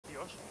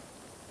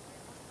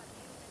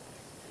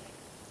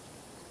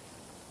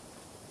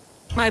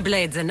My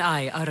blades and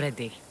I are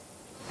ready.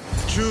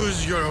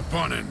 Choose your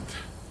opponent.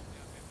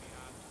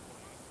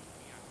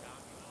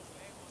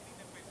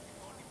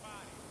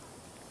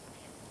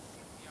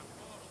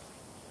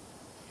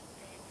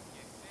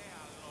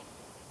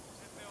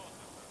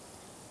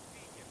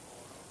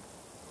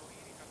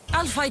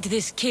 I'll fight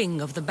this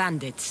king of the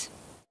bandits.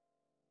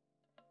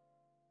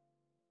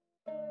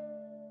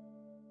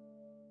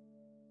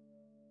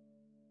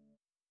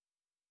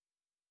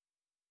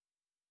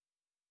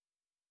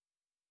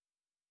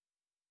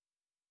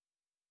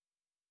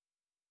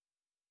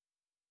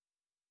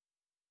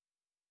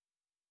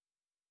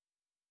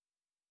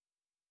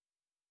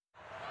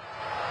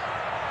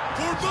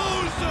 For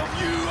those of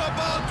you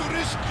about to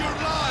risk your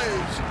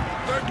lives,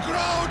 the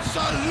crowd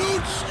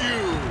salutes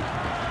you!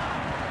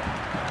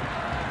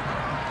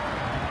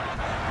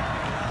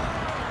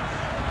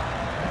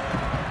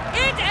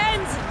 It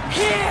ends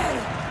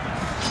here!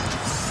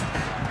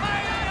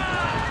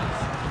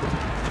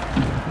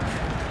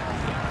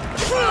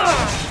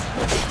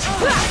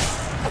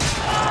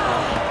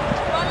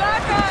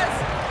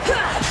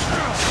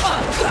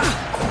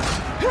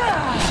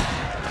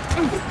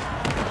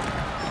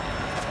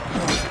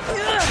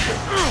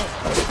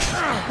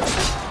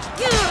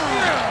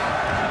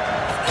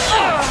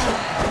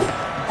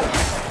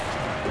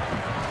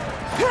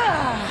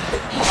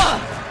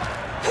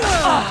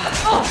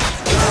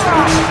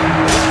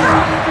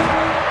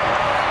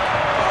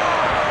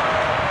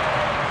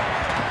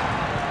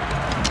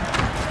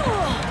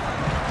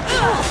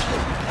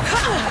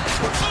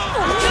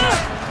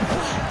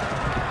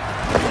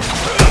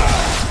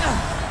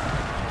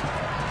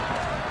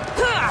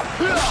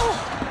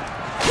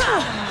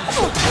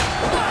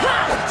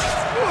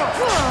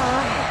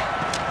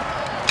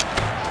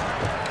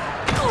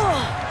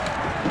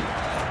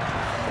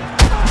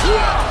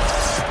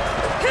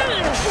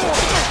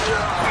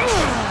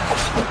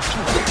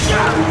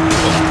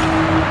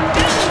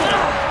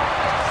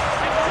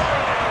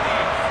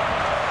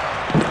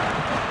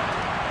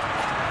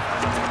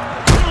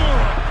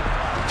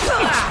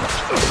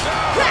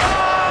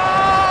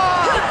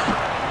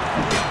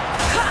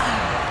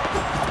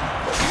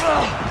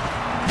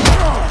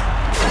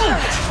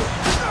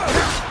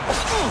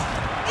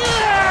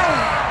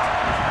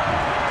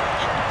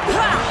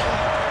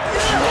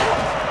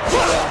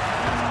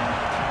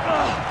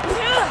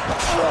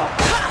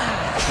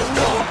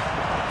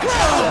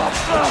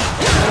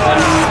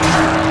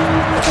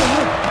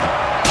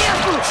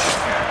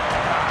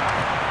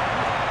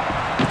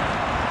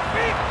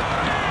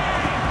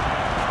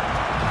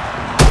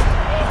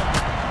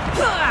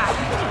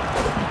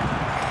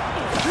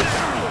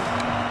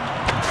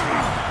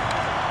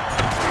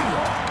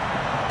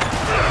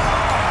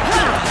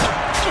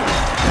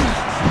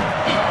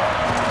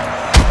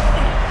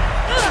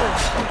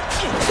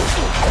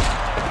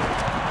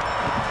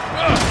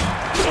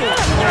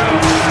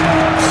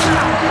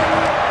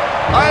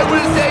 I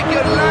will take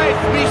your life,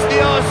 mis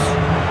Dios!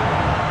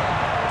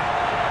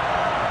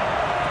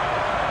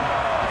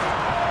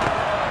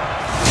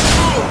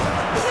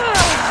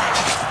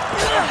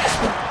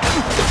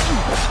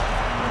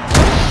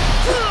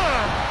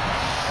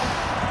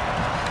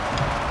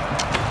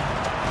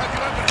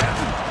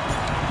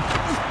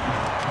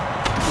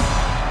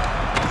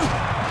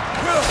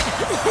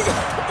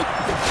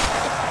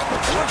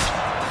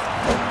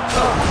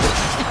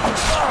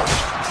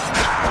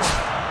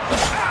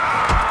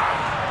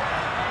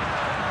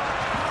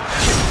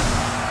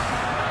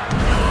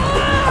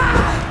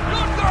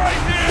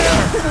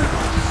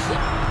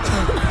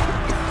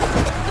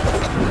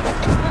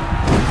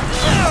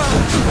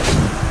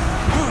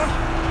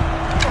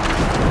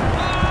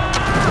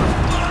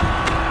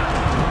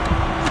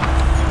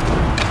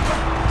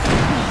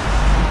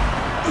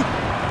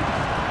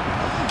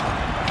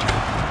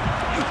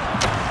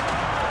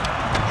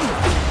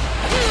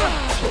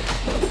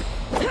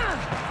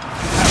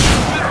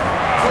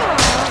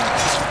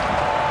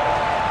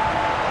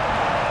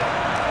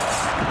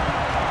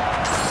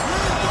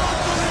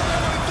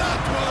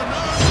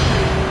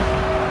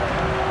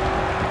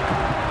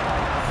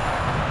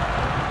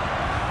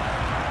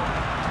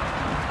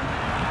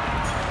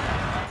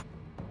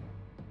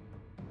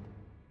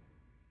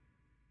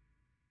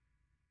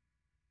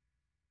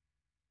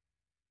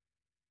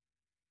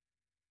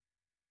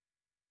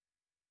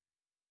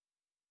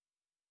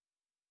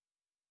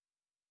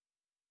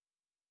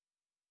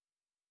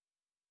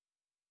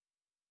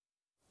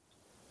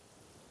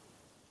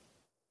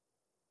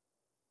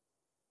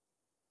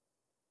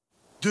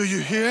 Do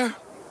you hear?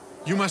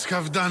 You must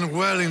have done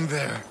well in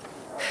there.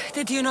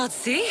 Did you not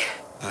see?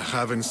 I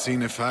haven't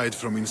seen a fight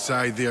from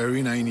inside the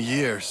arena in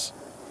years.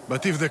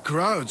 But if the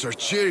crowds are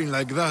cheering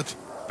like that,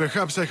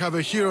 perhaps I have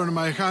a hero on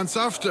my hands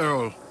after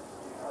all.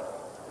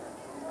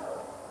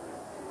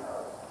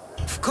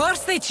 Of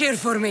course they cheer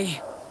for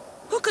me.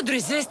 Who could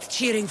resist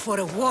cheering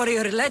for a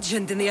warrior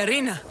legend in the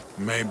arena?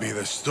 Maybe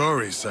the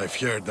stories I've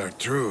heard are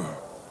true.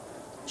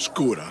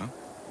 Skura?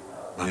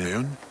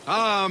 Leon?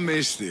 Ah,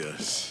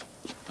 Mistius.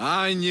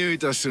 I knew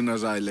it as soon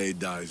as I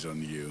laid eyes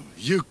on you.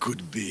 You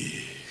could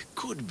be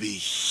could be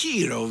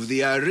hero of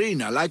the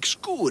arena like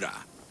Skura.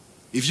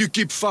 If you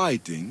keep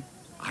fighting,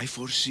 I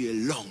foresee a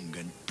long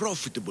and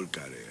profitable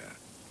career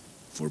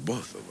for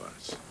both of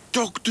us.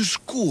 Talk to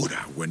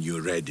Skura when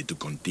you're ready to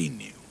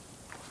continue.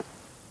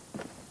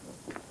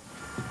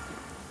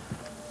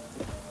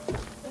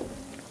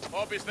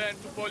 Όπισθεν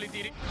του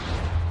πολιτηρίου.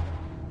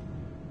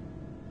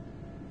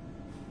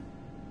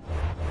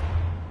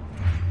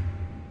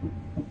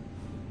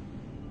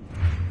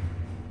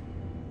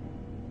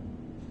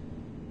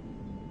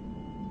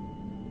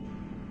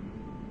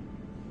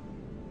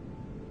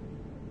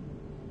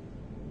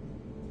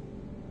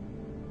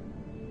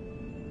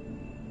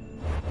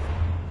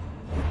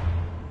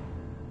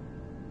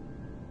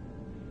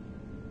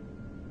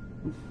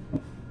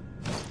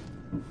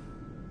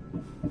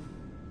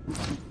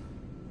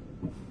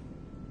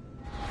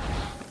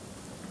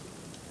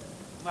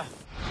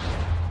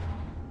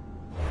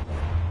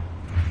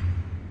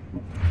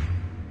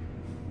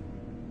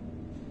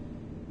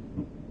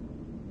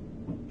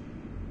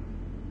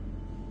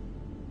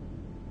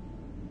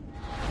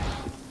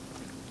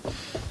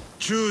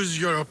 Choose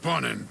your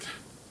opponent.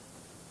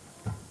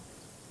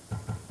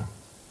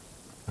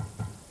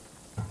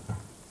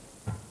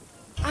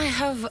 I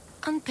have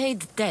unpaid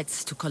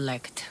debts to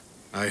collect.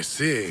 I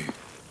see.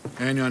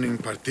 Anyone in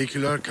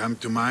particular come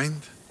to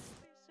mind?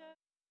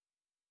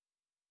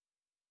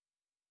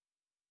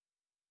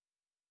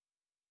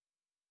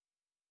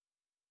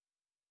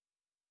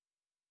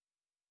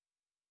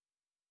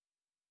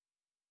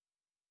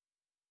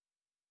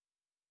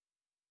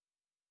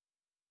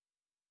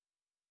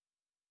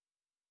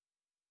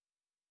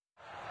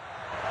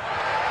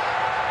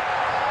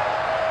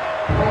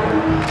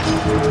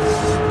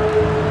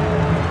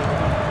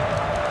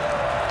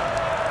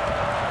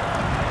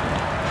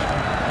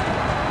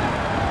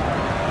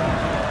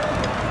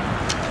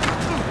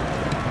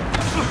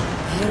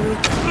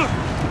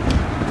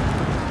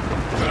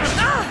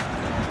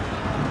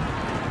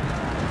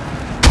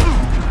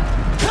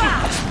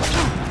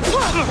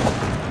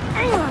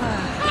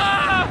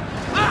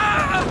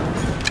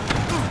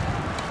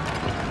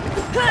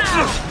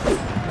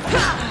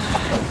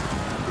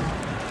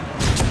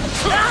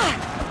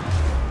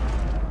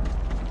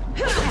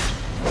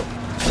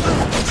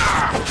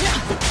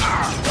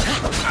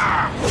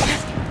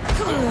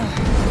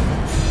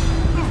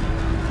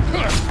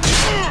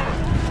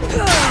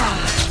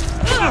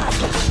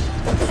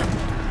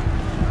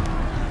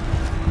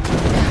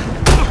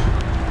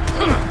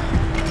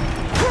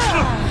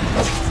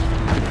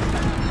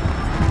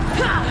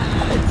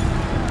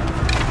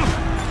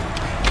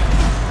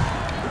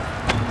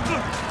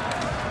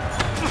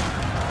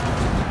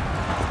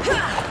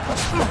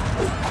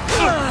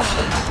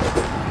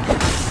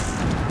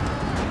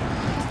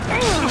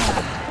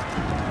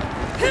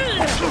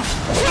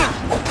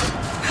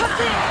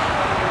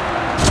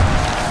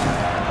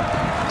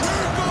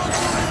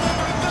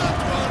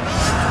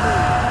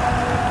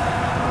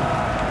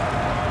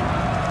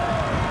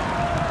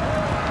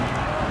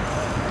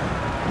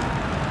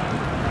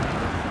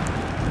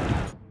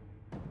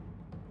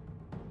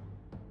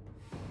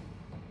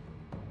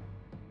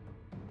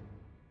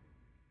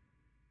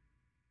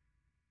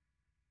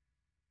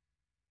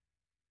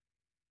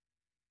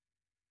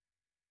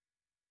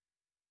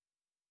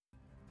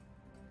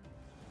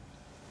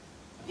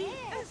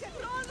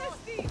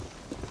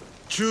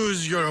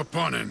 Choose your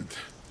opponent.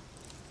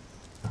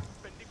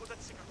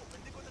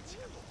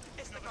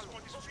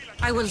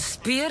 I will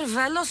spear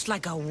Velos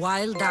like a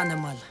wild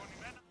animal.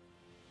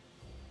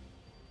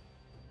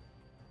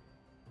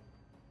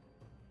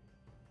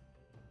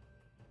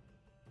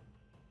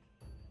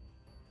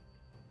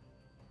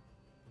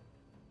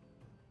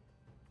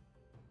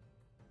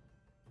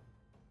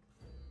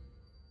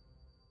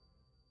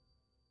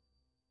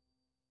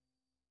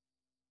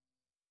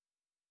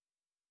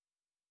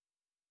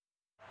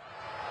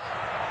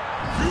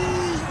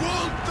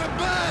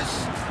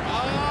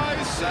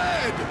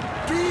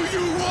 Do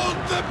you want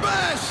the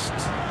best?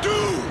 Do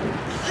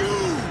you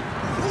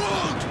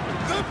want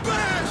the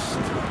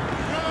best?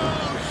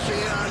 Oh,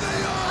 here they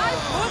are!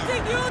 I'm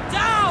putting you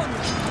down!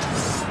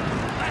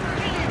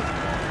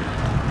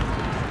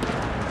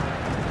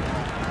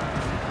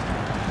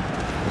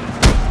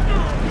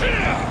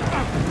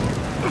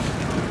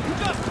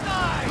 Just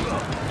die!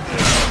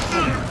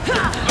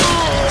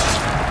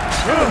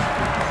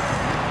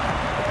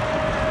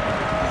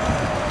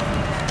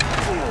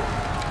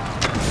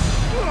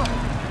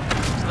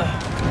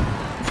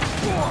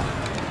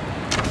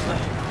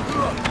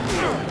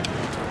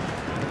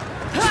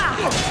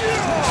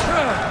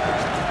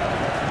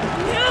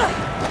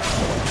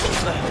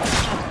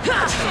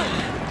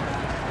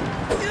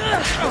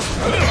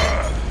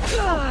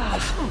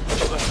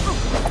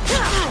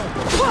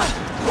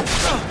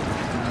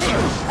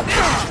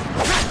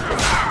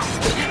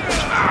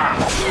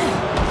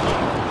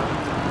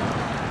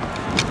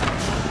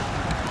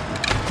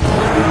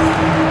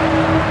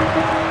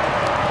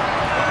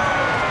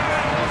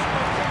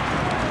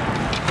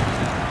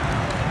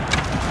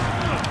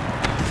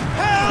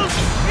 Help!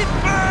 It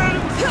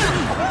burns!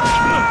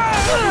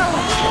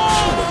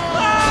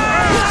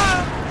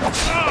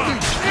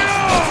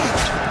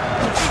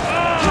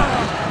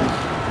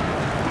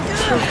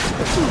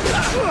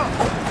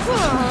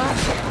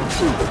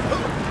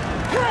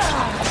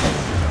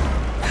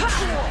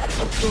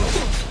 Nobody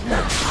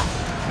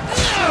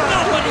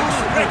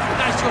will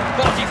recognize your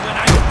body when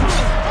I...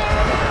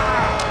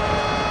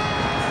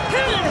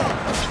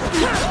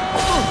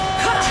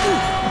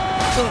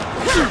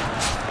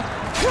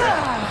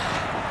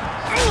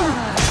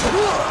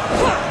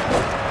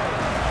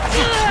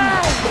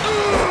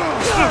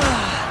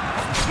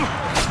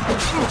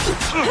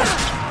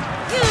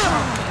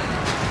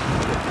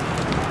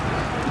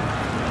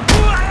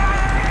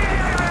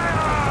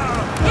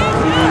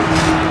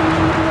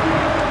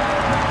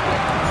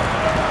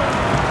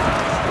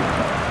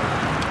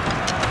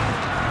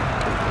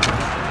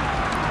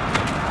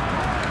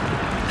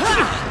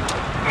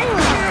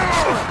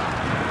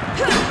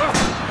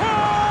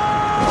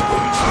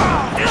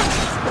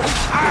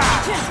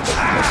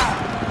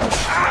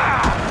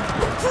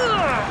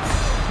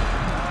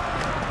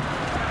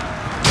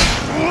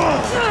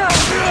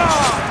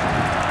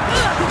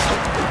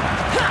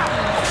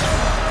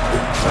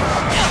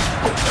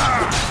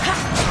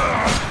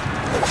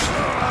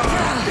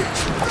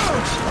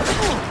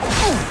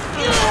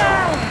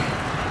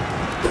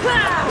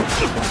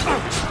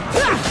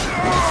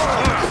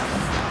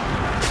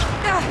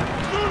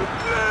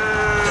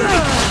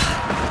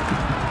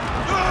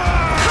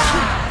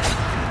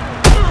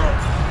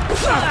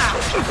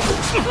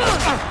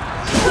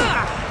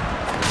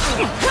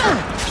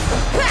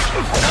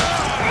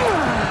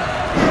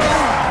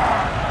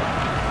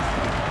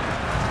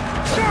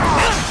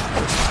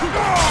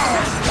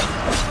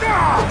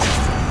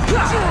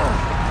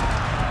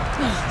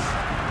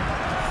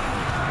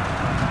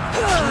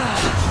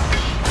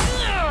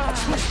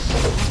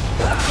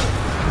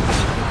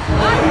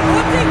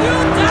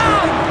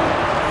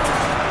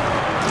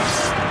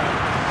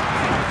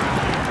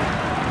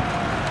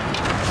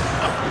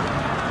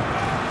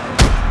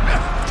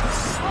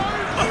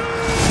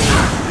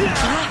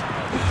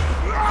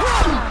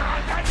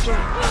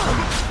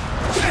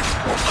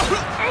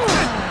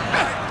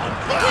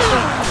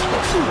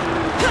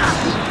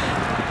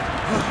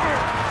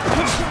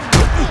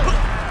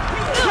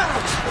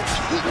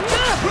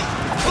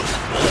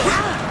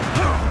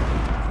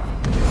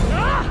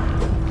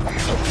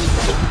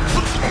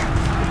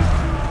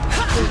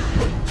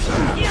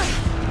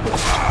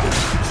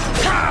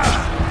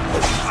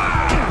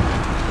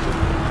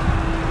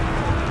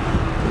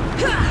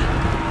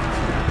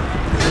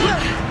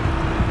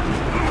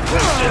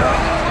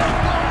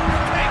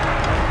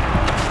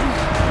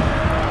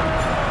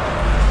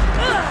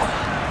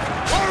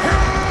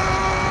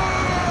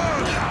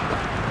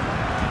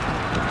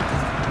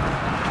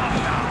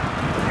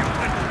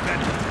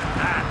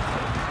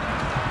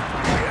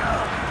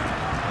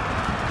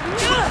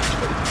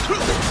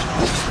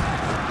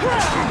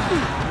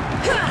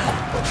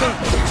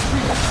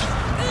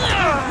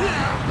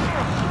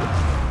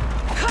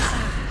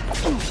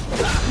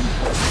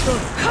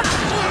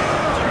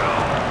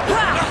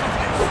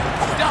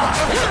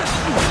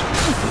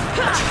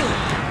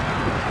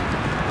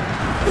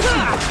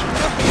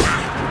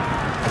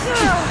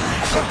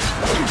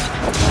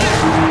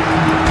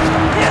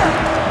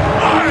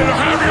 I'll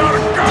have your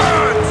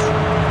guns!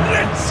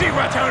 Let's see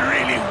what you're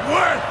really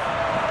worth!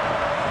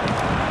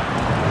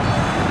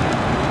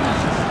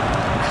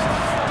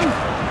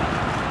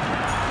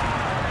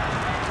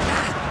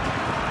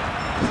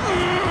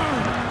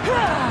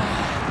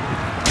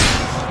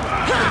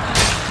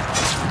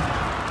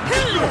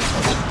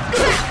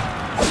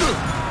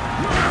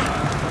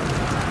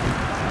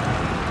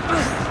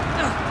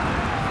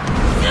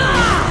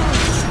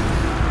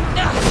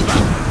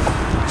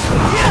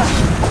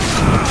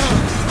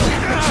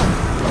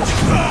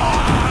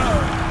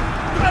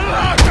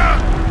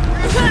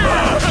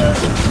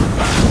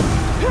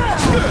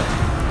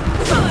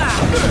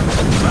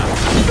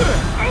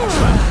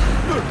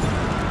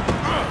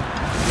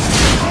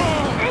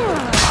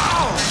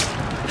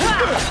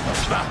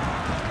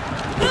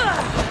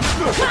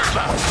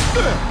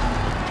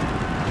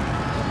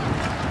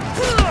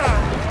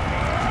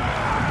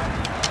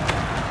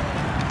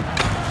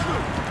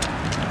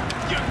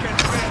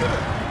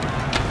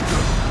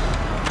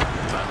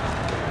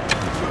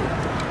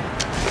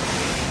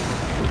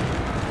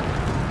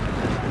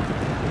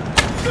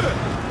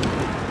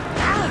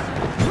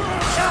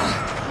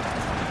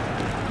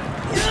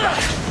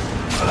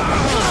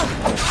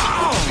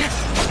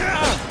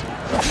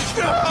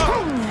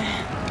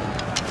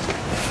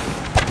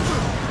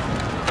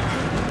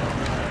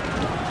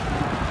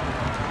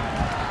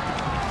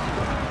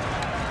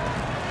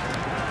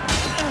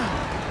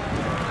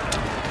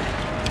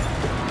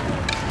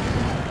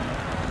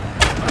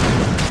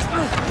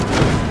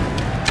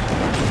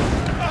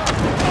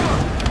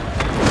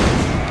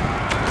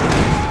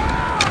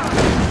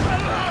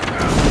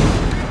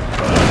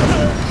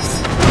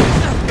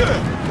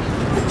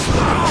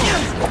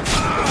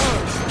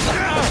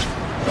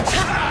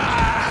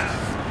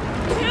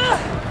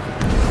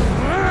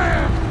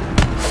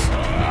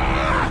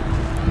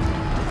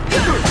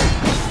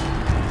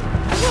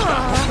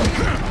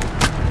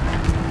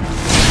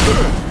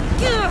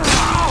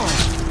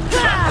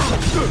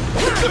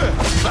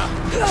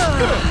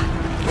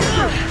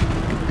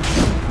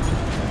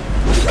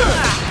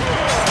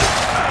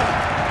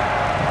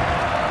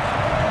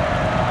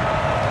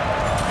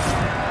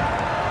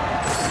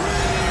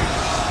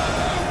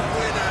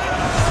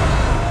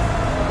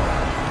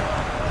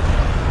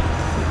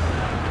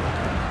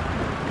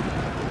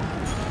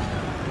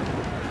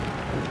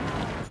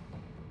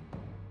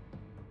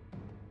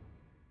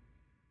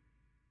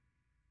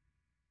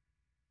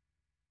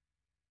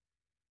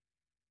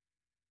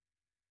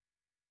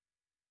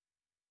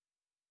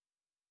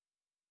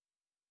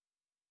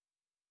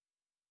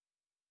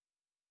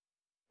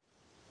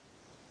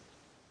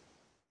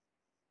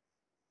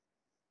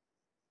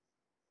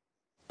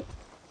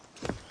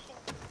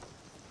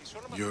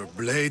 Your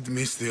blade,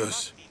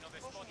 Misthios.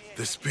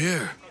 The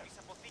spear.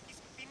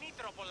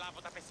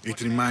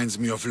 It reminds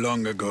me of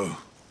long ago.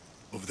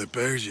 Of the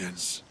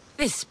Persians.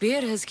 This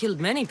spear has killed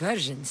many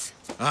Persians.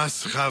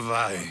 As have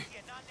I.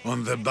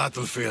 On the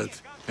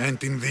battlefield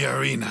and in the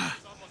arena.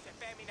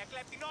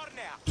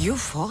 You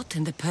fought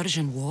in the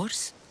Persian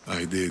wars?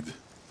 I did.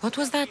 What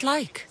was that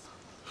like?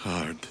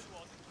 Hard.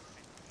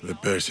 The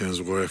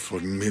Persians were a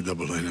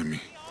formidable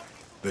enemy.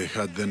 They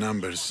had the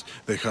numbers.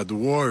 They had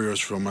warriors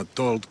from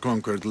Atoll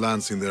conquered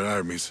lands in their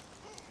armies.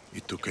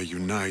 It took a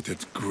united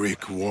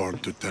Greek war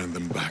to turn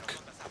them back.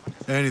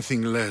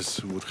 Anything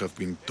less would have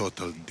been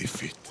total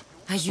defeat.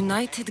 A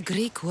united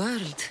Greek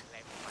world.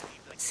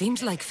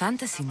 Seems like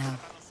fantasy now.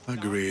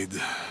 Agreed.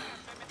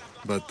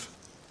 But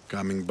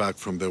coming back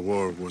from the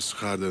war was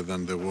harder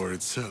than the war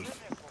itself.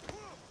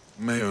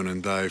 Mayon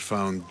and I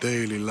found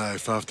daily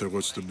life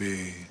afterwards to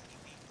be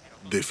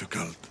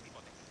difficult.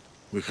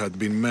 We had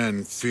been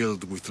men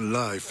filled with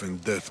life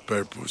and death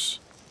purpose.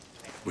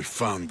 We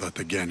found that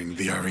again in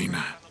the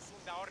arena.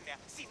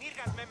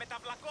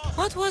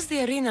 What was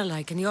the arena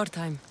like in your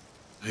time?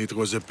 It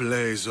was a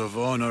place of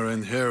honor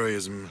and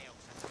heroism.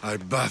 I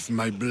bathed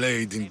my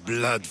blade in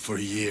blood for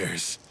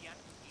years.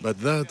 But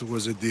that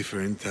was a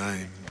different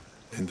time,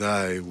 and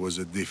I was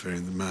a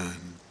different man.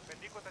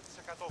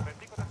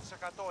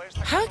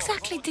 How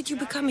exactly did you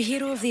become a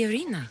hero of the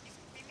arena?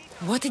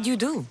 What did you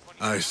do?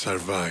 I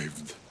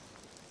survived.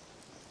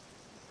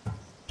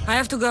 I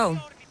have to go.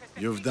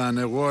 You've done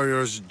a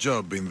warrior's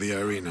job in the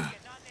arena.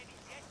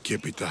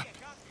 Keep it up.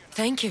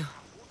 Thank you.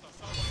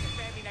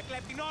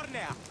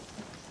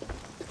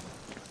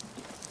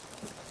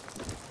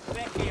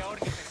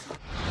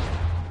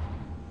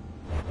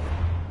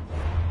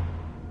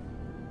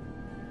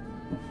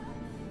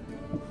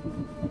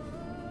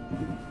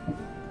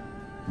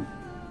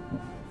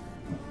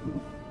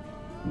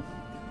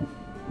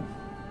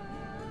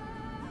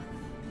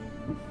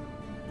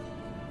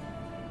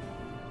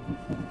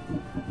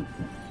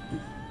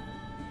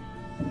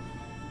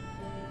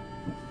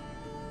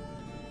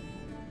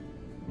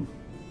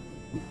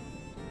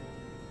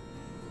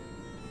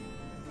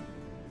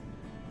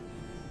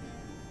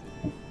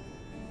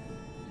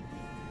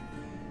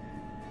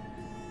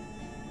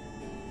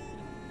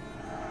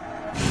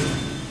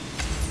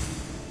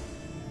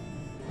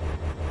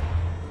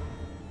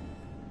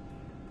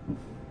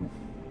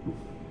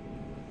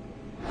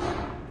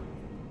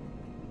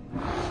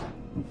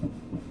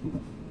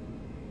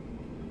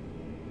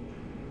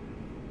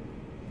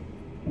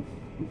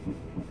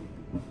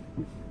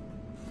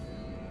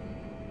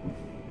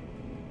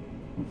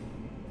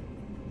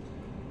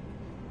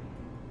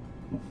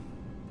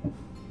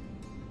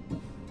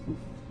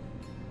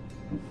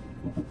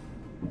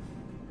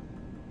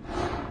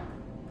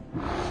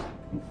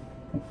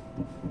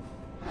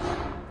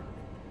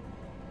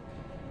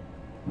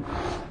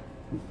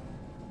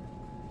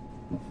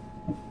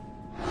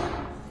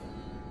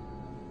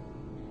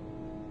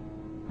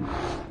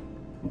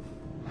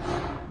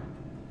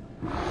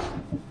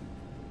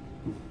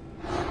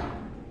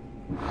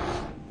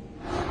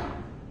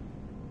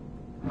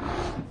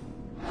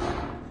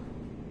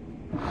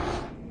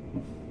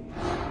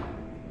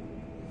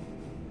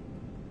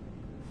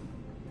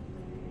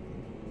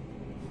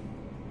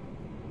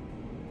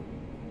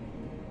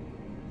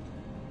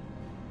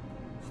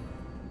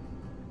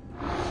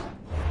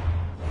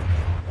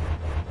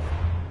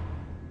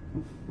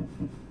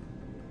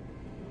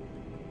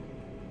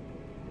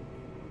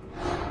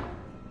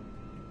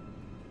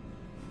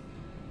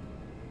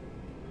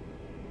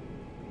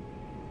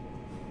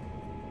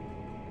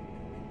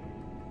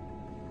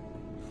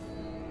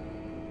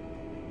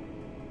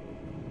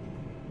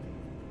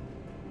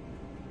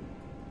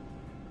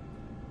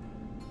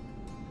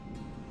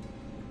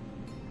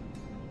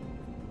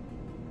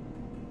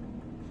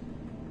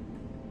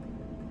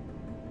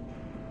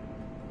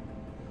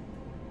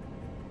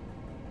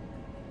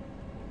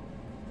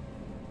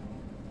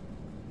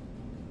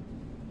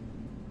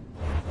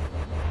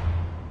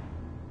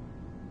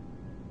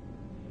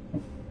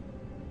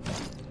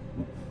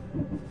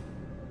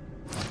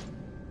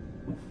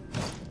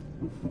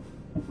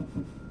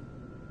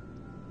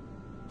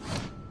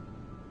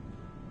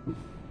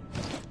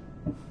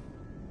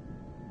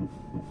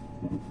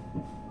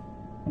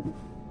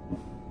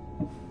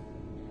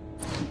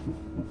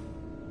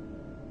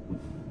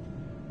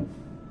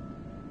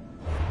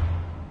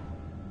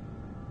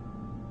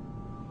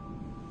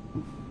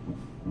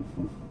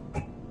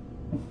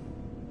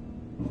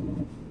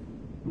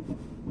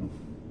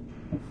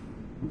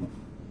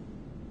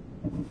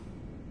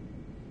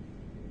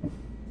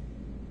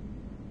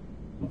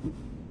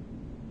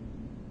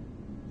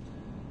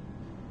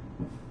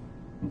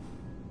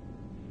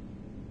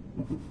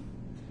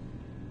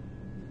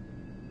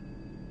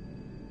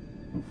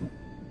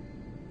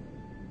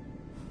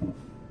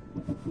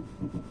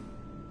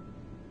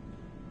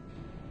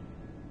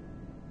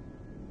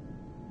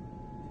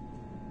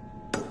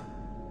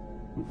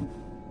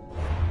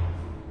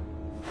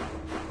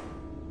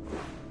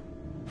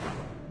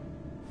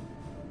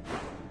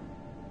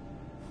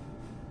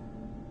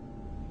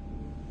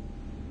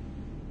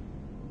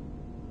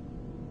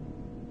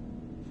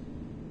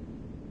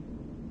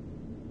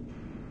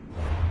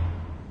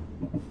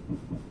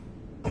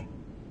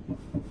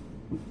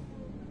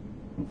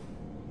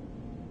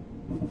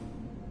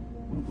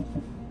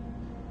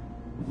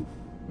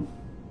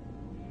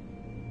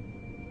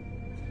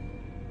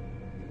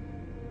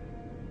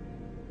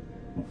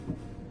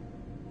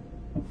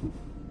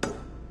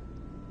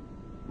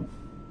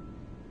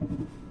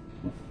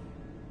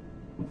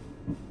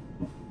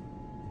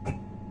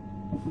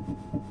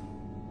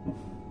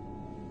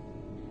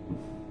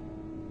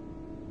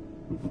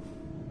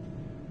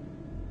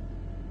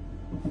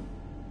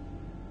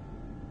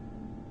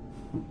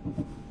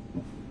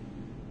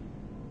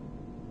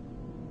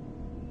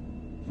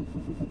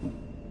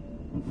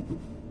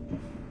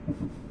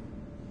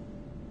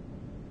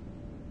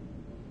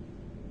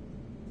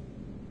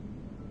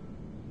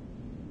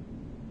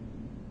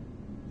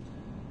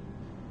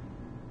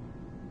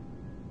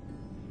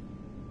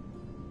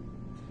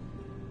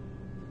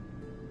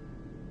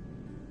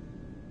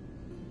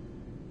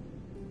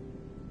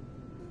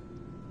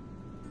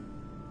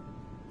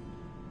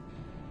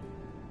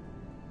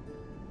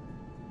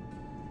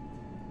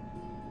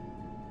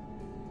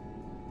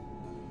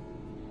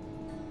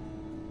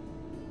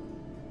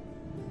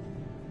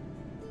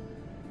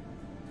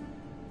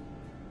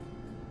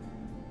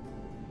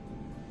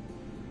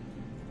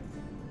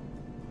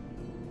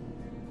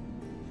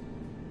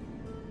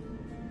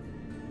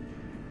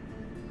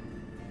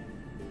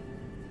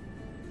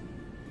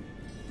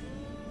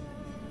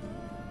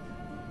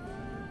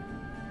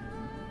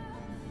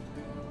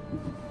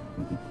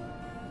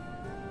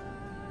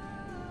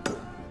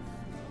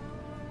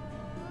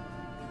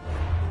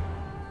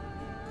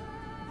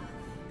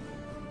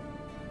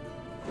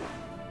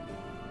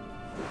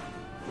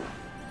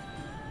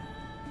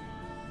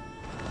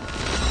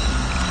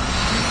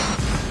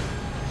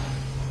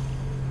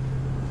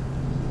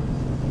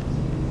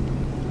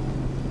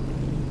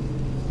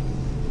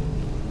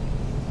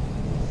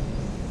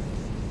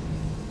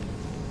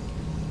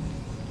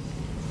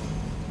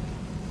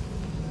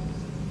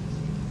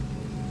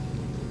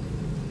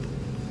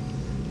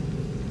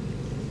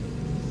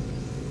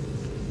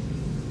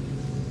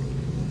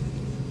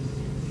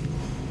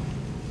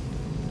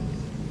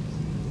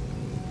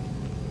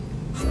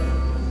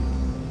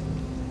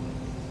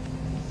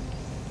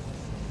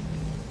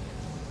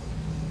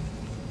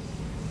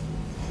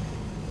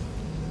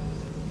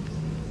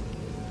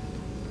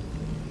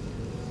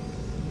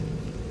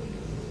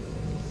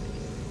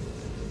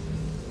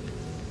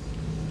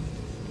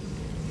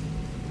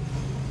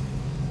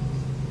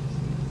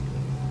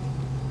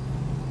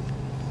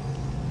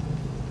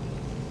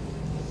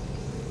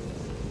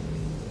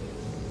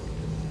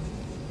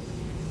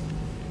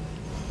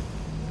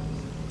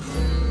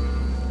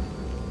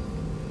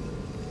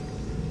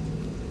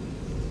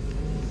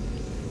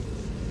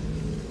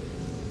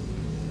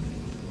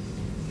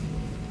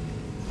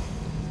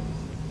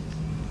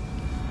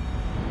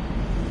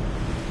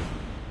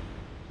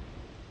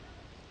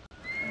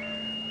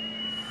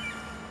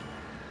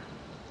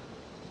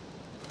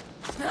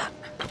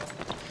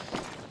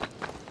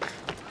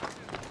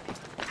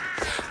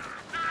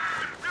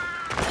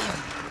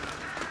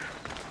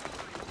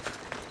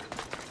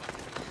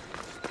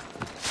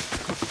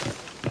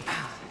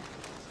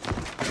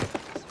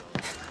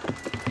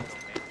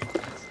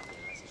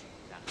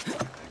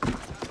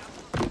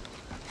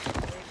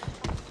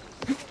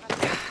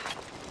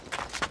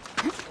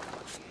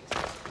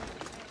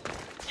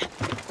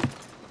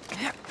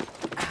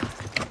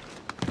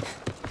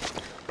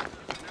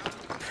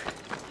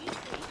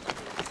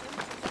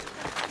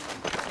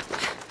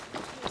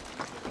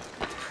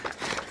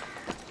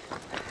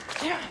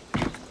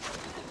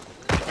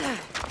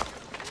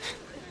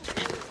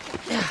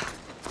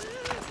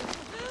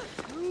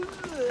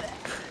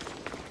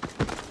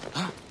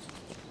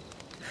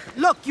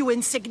 Look, you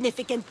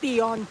insignificant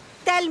peon.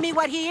 Tell me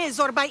where he is,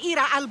 or by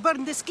Ira, I'll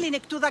burn this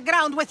clinic to the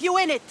ground with you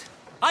in it.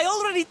 I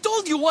already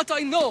told you what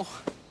I know.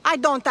 I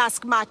don't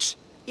ask much.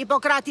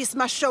 Hippocrates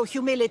must show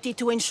humility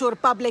to ensure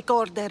public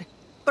order.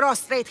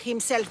 Prostrate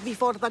himself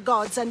before the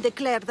gods and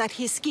declare that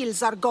his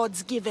skills are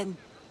God's given.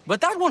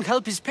 But that won't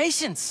help his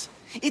patients.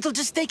 It'll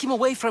just take him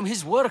away from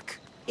his work.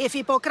 If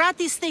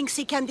Hippocrates thinks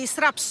he can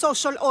disrupt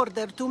social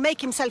order to make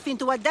himself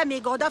into a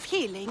demigod of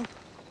healing,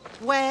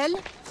 well,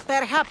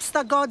 perhaps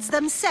the gods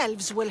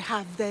themselves will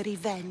have their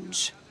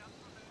revenge.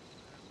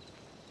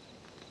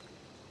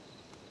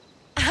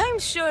 I'm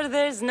sure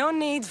there's no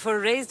need for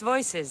raised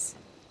voices.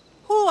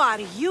 Who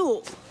are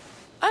you?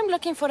 I'm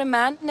looking for a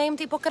man named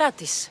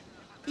Hippocrates.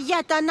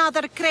 Yet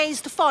another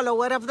crazed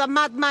follower of the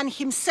madman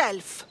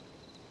himself.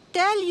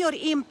 Tell your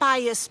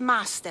impious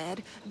master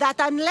that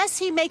unless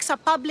he makes a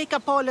public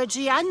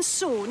apology, and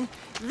soon,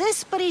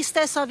 this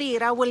priestess of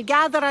Ira will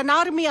gather an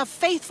army of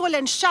faithful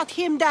and shut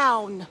him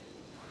down.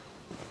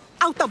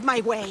 Out of my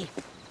way!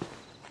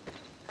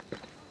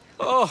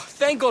 Oh,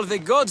 thank all the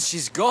gods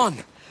she's gone.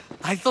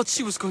 I thought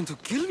she was going to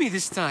kill me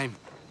this time.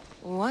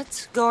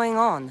 What's going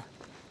on?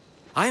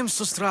 I am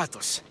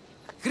Sostratos.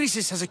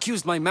 Chrysis has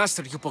accused my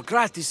master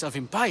Hippocrates of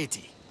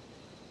impiety.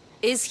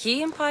 Is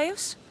he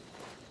impious?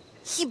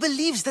 He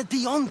believes that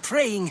beyond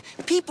praying,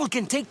 people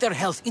can take their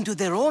health into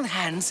their own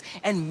hands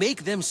and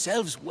make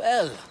themselves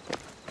well.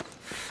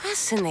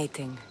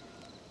 Fascinating.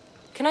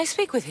 Can I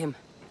speak with him?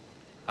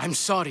 I'm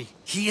sorry,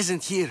 he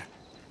isn't here.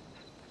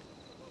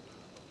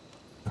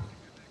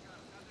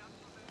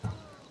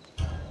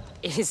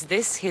 Is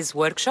this his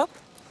workshop?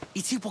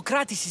 It's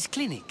Hippocrates'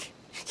 clinic.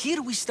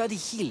 Here we study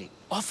healing,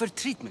 offer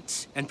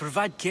treatments, and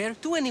provide care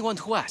to anyone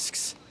who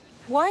asks.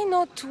 Why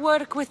not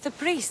work with the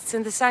priests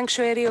in the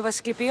sanctuary of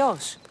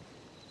Asclepios?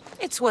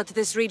 It's what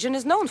this region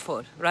is known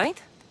for,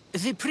 right?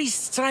 The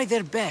priests try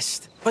their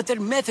best, but their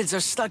methods are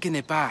stuck in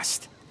the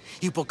past.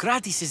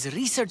 Hippocrates is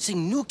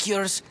researching new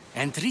cures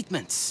and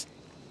treatments.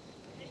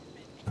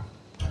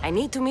 I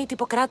need to meet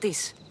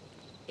Hippocrates.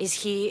 Is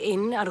he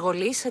in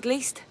Argolis, at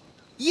least?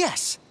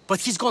 Yes, but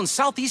he's gone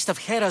southeast of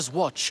Hera's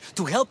Watch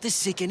to help the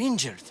sick and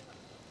injured.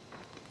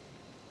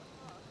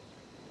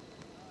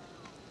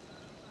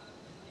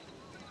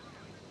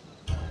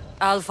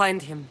 I'll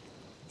find him.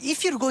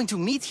 If you're going to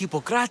meet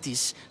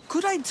Hippocrates,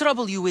 could I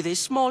trouble you with a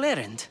small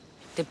errand?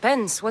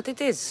 Depends what it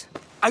is.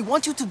 I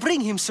want you to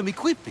bring him some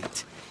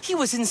equipment. He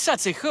was in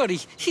such a hurry,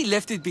 he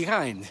left it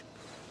behind.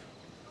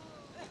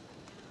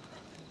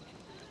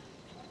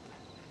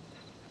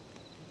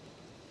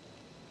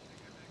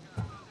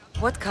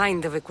 What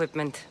kind of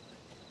equipment?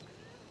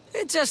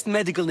 Just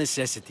medical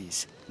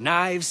necessities.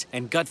 Knives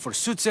and gut for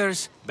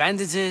sutures,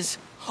 bandages.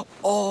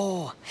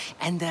 Oh,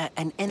 and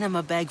an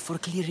enema bag for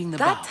clearing the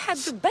That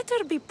bowels. had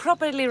better be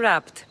properly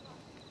wrapped.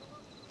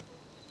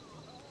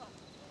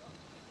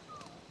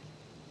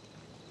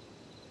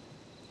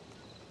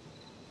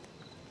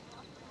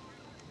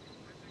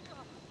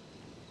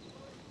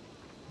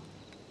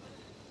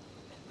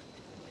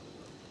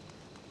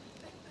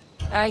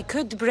 I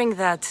could bring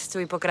that to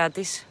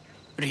Hippocrates.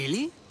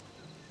 Really?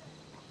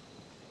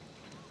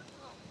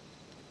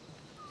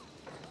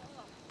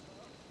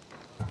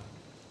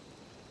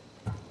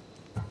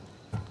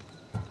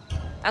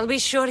 I'll be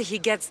sure he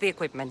gets the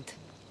equipment.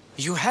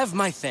 You have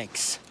my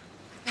thanks.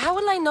 How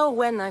will I know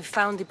when I've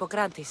found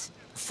Hippocrates?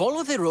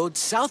 Follow the road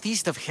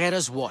southeast of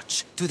Hera's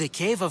Watch to the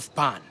Cave of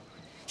Pan.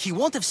 He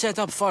won't have set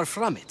up far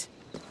from it.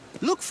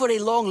 Look for a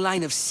long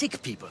line of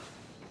sick people.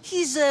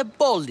 He's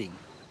balding,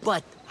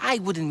 but I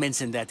wouldn't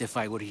mention that if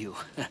I were you.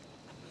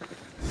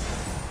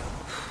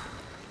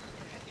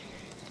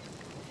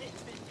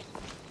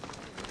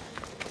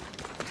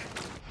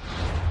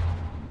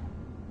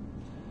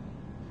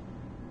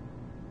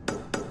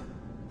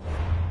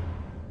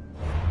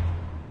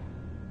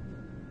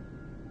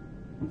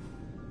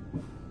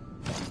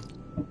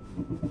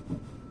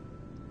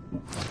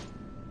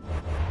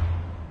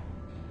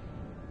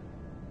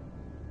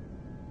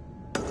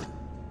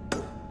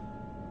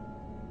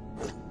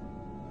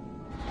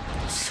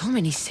 So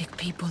many sick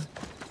people.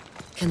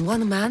 Can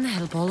one man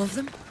help all of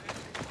them?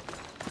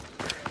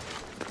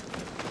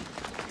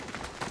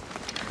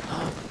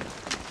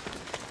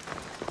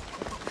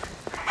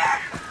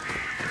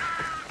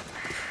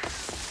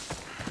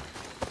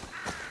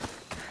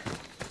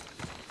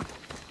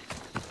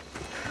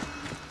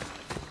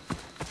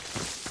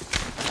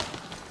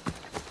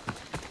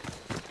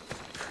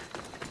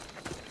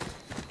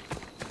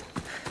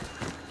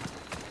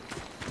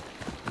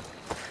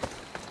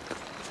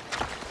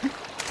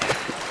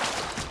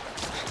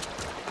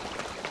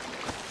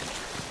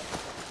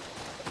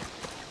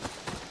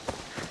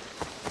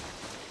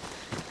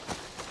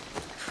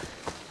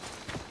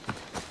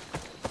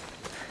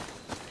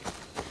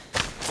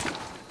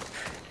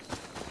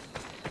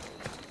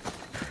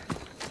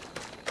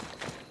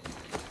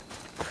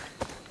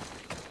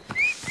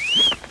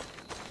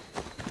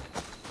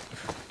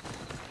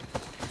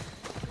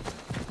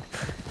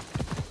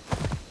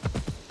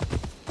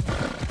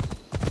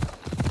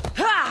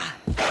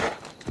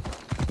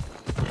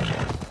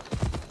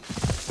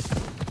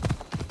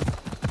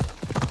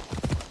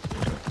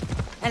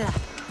 Ella.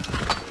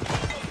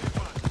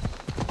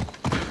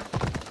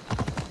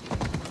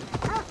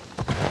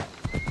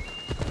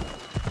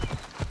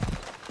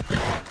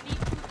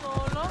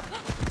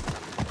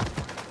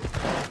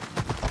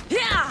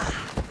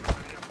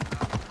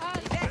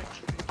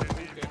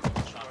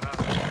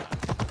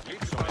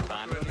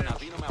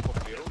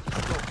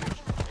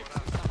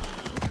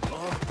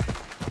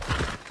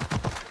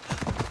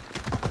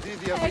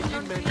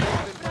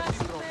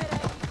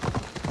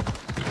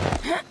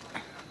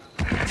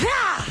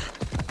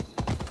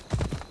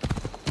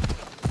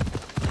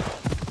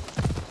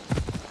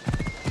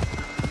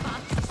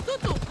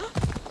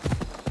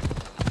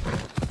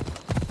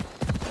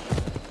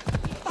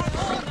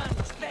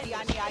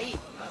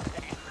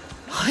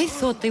 I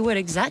thought they were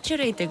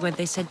exaggerating when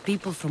they said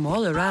people from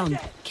all around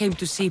came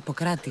to see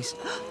Hippocrates.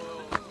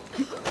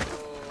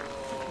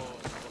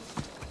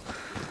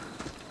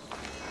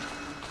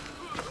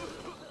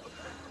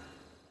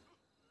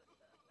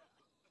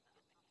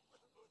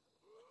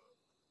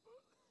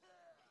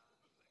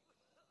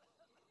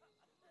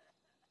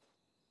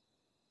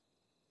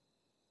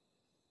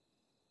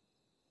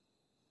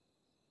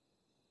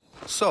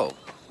 So,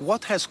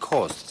 what has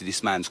caused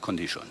this man's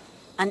condition?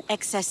 An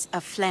excess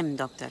of phlegm,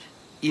 Doctor.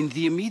 In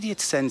the immediate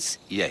sense,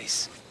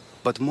 yes.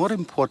 But more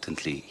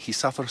importantly, he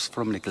suffers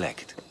from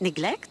neglect.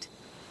 Neglect?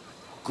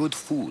 Good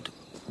food,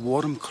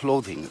 warm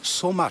clothing,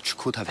 so much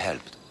could have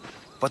helped.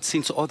 But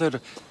since other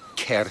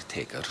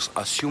caretakers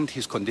assumed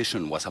his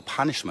condition was a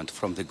punishment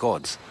from the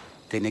gods,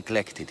 they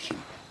neglected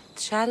him.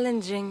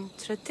 Challenging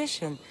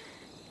tradition.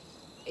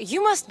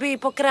 You must be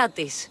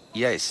Hippocrates.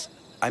 Yes,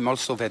 I'm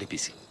also very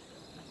busy.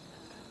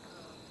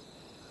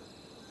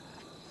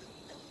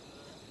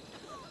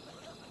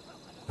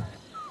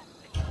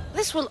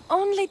 This will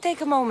only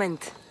take a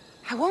moment.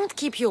 I won't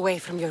keep you away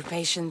from your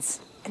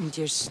patients and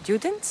your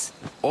students.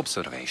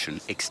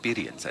 Observation,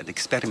 experience, and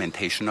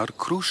experimentation are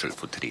crucial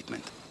for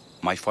treatment.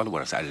 My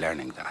followers are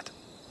learning that.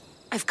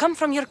 I've come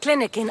from your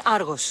clinic in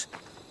Argos.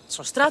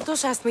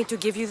 Sostratos asked me to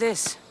give you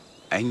this.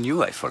 I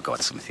knew I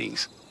forgot some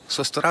things.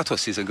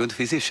 Sostratos is a good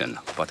physician,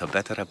 but a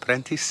better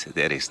apprentice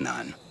there is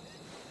none.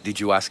 Did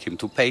you ask him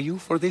to pay you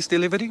for this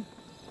delivery?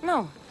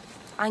 No.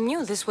 I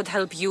knew this would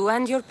help you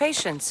and your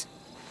patients.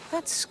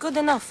 That's good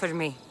enough for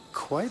me.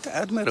 Quite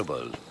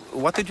admirable.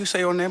 What did you say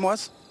your name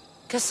was?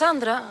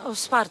 Cassandra of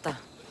Sparta.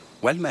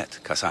 Well met,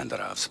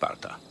 Cassandra of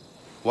Sparta.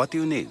 What do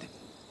you need?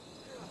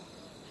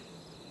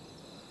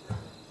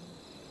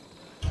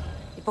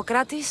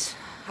 Hippocrates,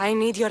 I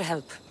need your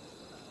help.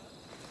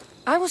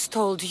 I was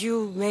told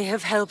you may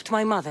have helped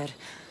my mother.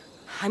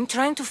 I'm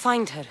trying to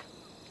find her.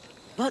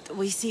 But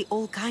we see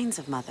all kinds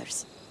of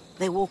mothers.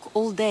 They walk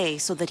all day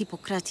so that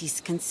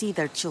Hippocrates can see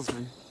their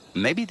children.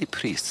 Maybe the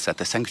priests at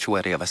the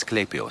sanctuary of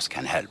Asclepios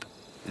can help.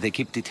 They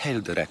keep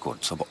detailed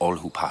records of all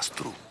who pass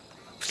through.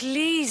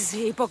 Please,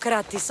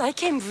 Hippocrates, I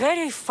came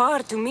very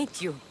far to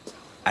meet you.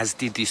 As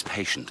did this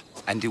patient,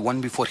 and the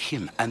one before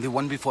him, and the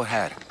one before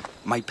her.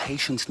 My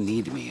patients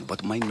need me,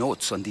 but my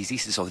notes on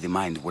diseases of the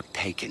mind were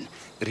taken.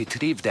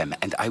 Retrieve them,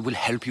 and I will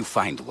help you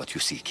find what you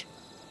seek.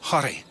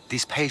 Hurry,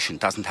 this patient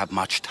doesn't have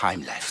much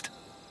time left.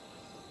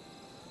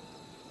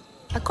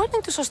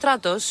 According to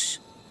Sostratos,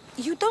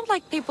 you don't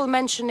like people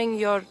mentioning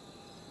your...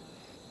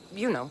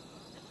 you know.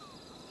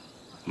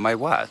 My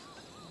what?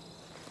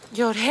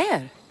 Your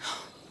hair.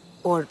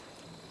 Or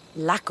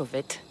lack of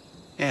it.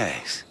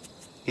 Yes,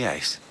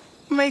 yes.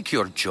 Make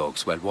your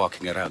jokes while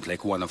walking around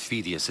like one of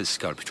Phidias'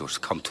 sculptures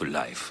come to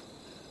life.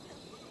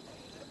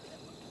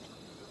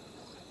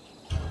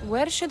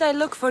 Where should I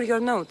look for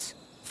your notes?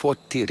 Fort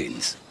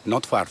Tyrins,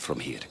 not far from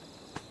here.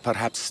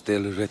 Perhaps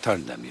they'll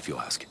return them if you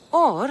ask.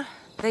 Or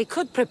they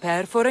could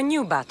prepare for a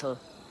new battle.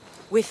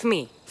 With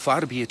me.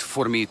 Far be it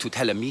for me to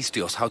tell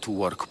Amistios how to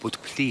work, but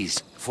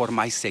please, for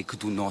my sake,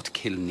 do not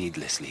kill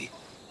needlessly.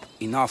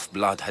 Enough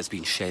blood has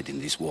been shed in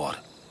this war.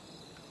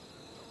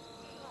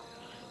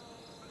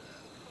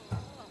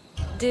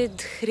 Did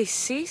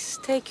Chrysis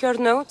take your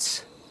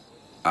notes?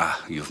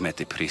 Ah, you've met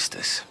the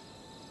priestess.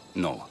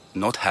 No,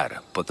 not her,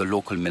 but the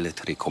local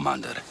military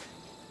commander.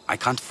 I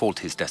can't fault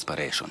his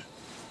desperation.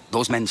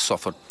 Those men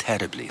suffered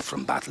terribly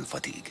from battle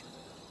fatigue.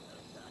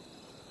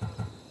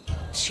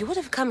 She would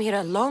have come here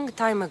a long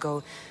time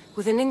ago,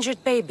 with an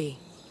injured baby.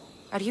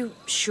 Are you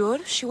sure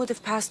she would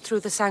have passed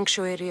through the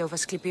sanctuary of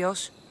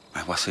Asclepios?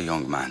 I was a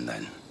young man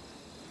then.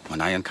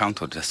 When I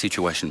encountered a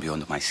situation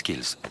beyond my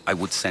skills, I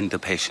would send the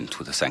patient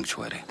to the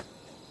sanctuary.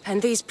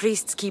 And these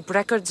priests keep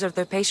records of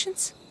their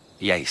patients?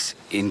 Yes,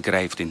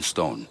 engraved in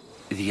stone.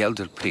 The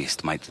elder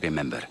priest might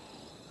remember.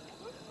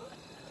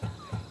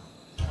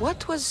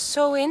 What was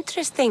so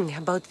interesting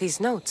about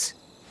these notes?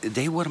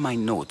 They were my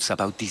notes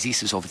about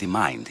diseases of the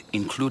mind,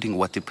 including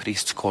what the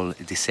priests call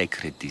the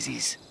sacred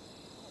disease.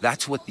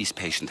 That's what this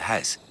patient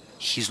has.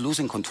 He's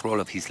losing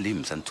control of his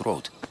limbs and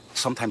throat,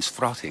 sometimes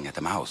frothing at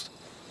the mouth.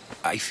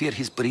 I fear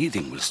his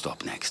breathing will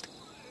stop next.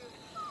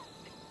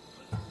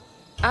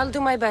 I'll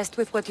do my best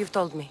with what you've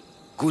told me.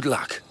 Good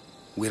luck.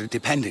 We're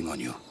depending on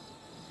you.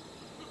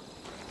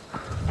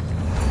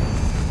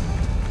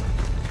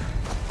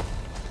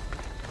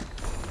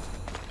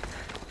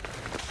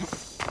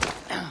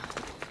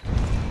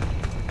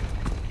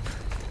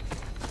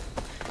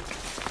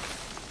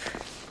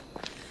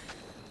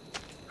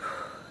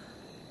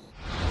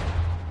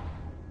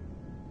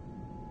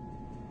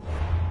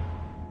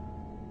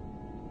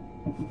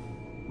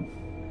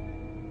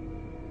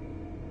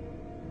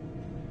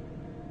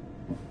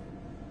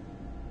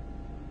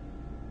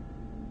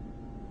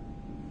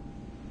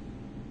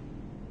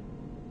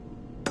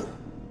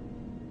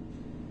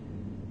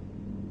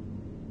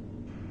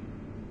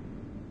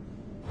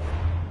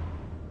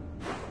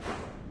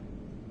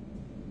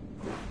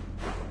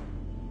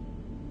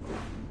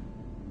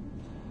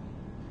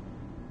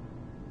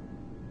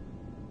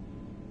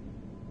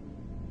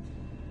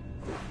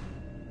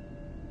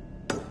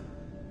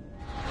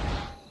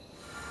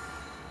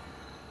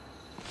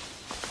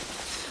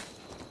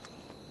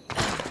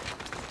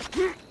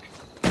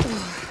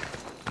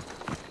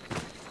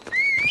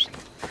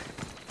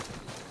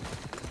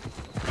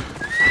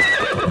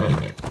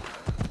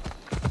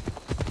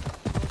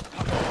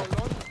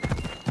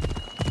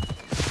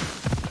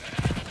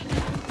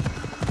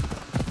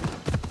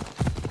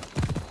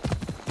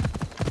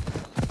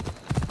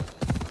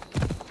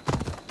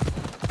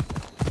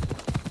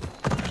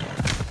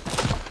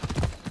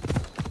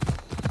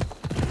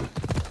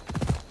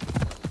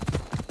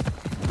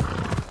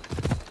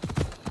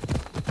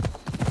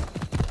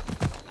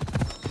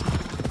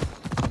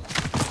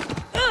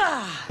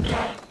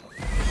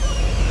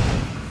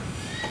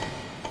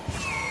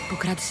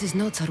 Hippocrates'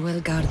 notes are well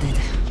guarded.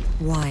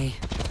 Why?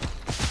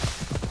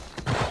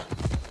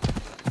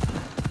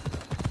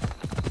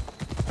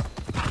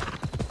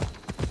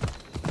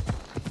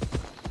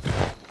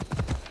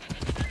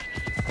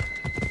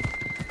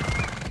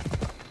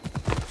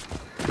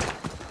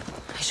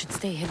 I should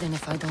stay hidden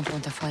if I don't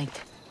want to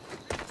fight.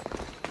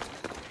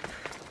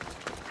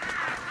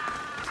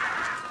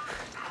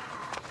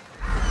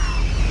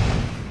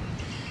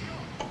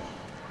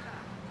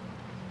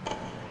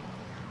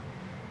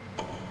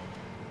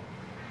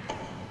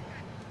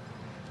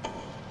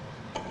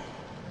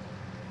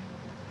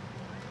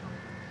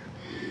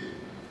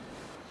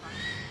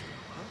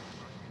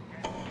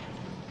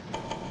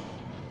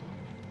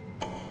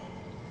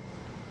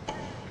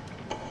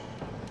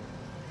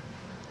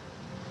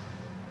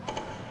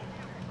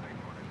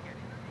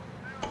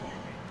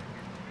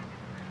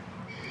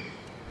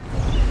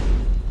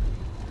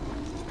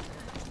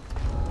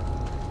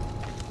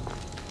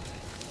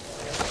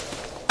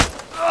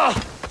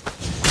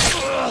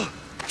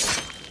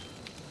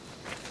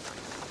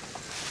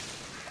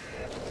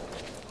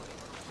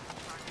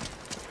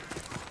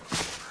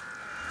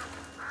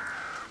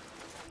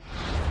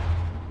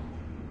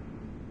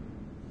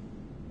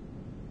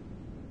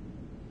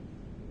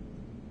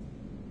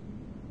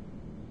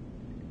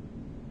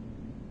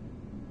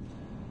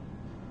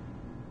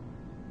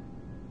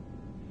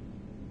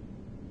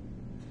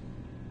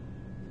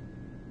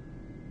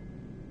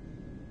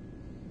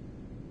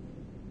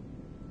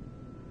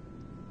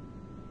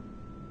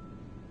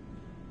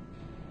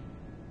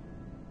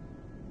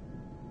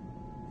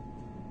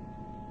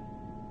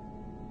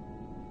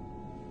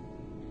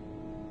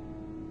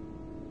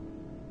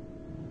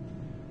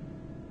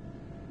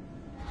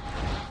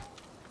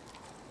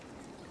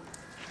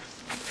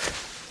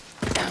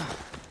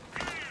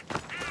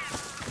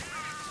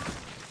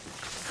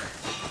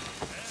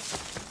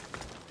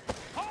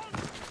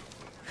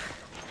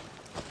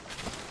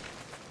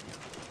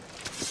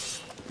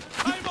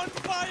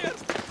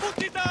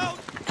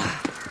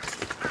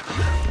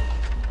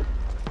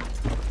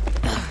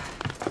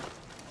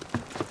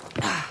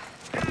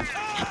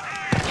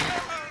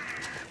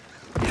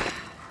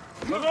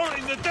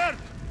 In the dirt!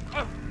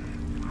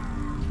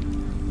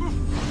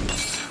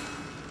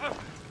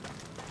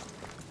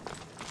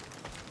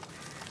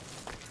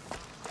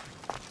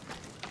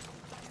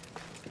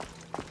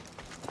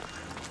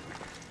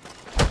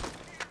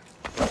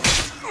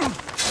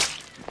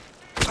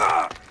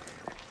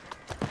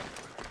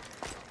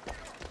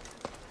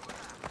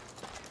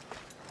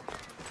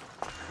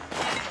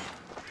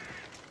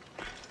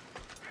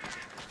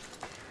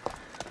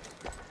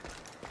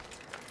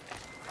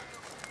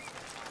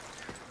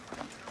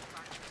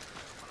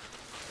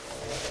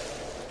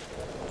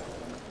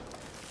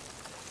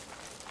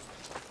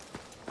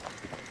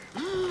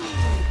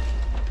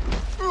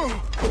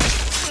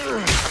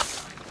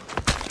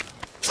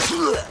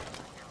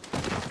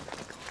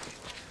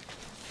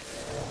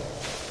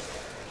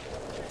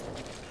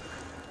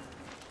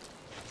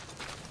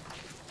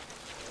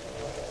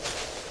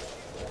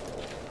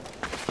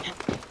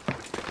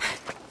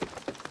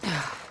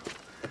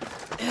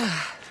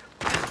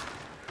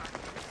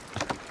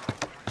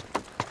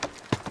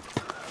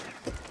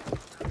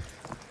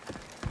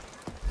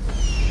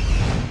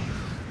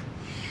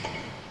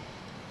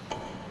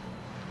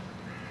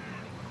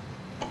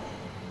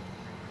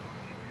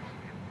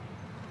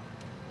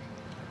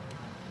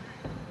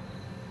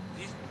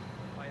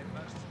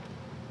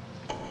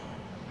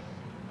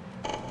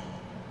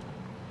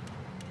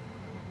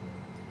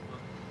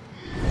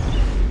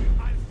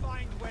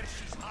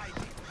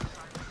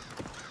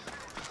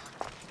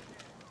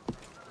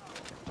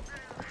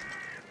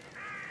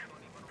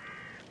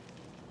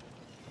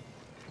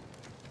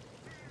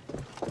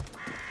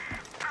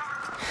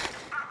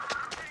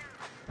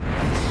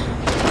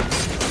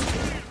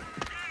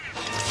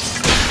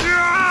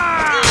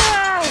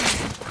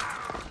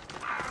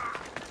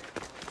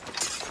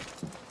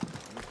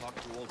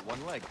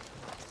 One leg.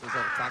 Says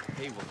our back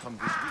pay will come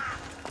this week.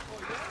 Oh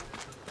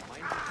yeah?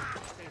 Mind you,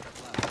 stays at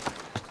last.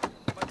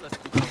 But let's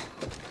go.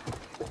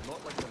 Not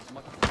like there's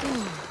much.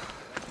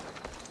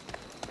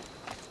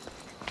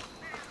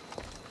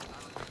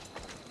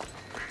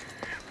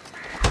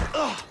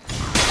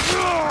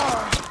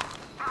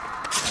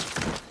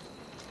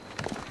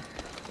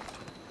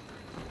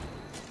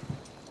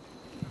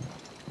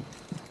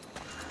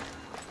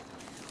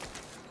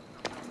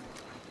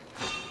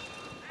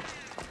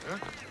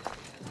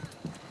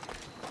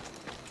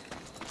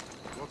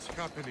 What's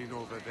happening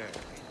over there?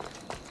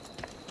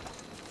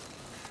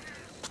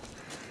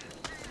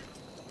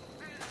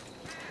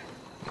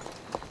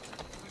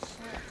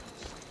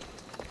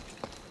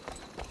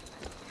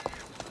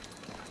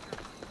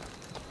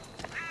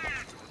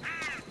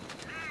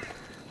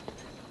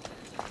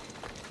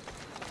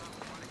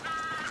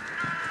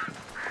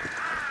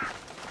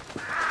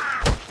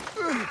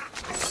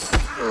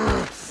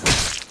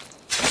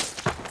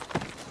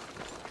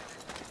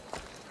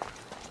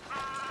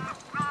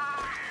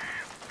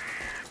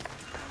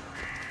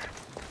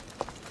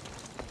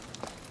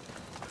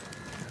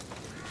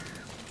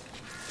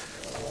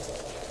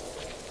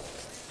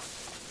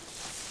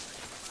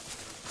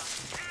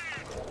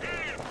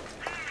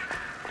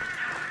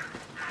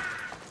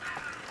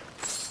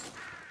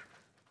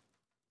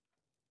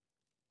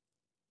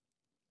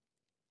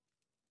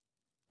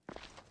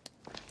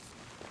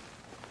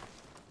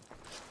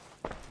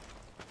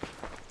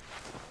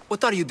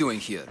 What are you doing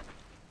here?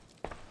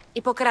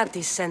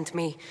 Hippocrates sent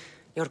me.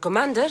 Your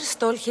commander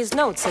stole his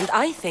notes, and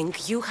I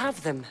think you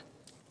have them.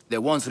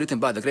 The ones written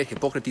by the great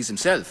Hippocrates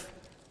himself.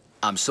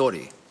 I'm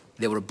sorry.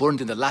 They were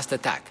burned in the last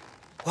attack.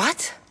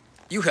 What?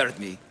 You heard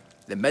me.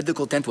 The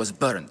medical tent was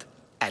burned.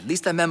 At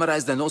least I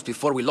memorized the notes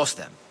before we lost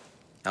them.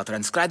 I'll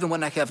transcribe them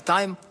when I have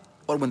time,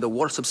 or when the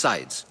war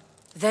subsides.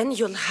 Then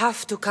you'll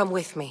have to come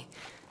with me.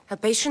 A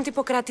patient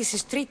Hippocrates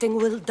is treating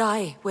will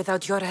die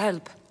without your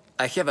help.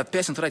 I have a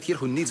patient right here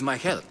who needs my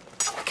help.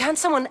 Can't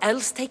someone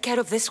else take care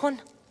of this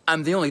one?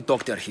 I'm the only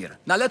doctor here.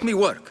 Now let me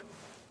work.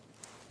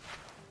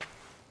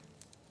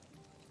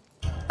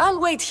 I'll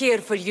wait here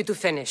for you to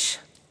finish.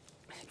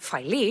 If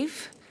I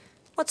leave,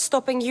 what's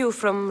stopping you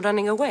from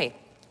running away?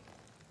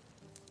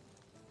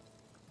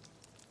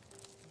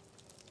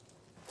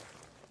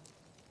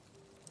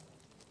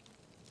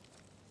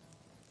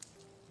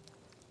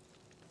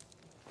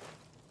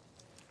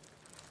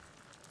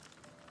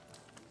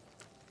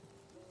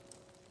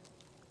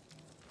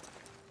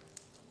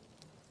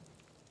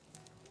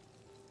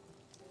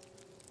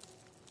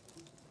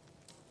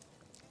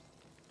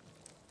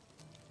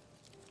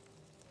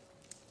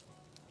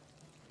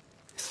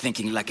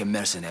 Thinking like a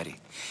mercenary.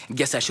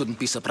 Guess I shouldn't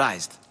be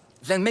surprised.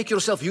 Then make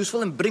yourself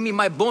useful and bring me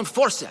my bone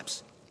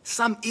forceps.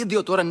 Some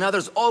idiot or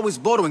another's always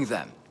borrowing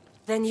them.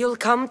 Then you'll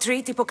come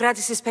treat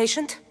Hippocrates'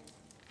 patient?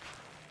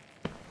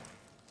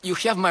 You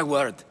have my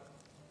word.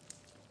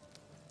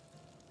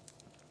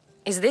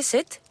 Is this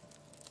it?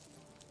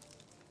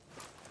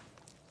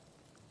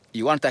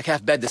 You aren't a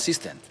half-bad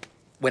assistant.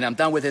 When I'm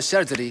done with his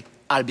surgery,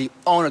 I'll be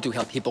honored to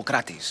help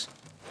Hippocrates.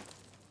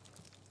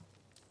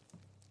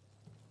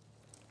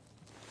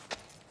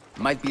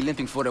 Might be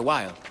limping for a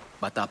while,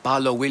 but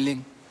Apollo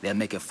willing, they'll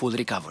make a full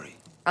recovery.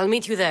 I'll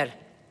meet you there.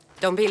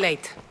 Don't be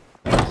late.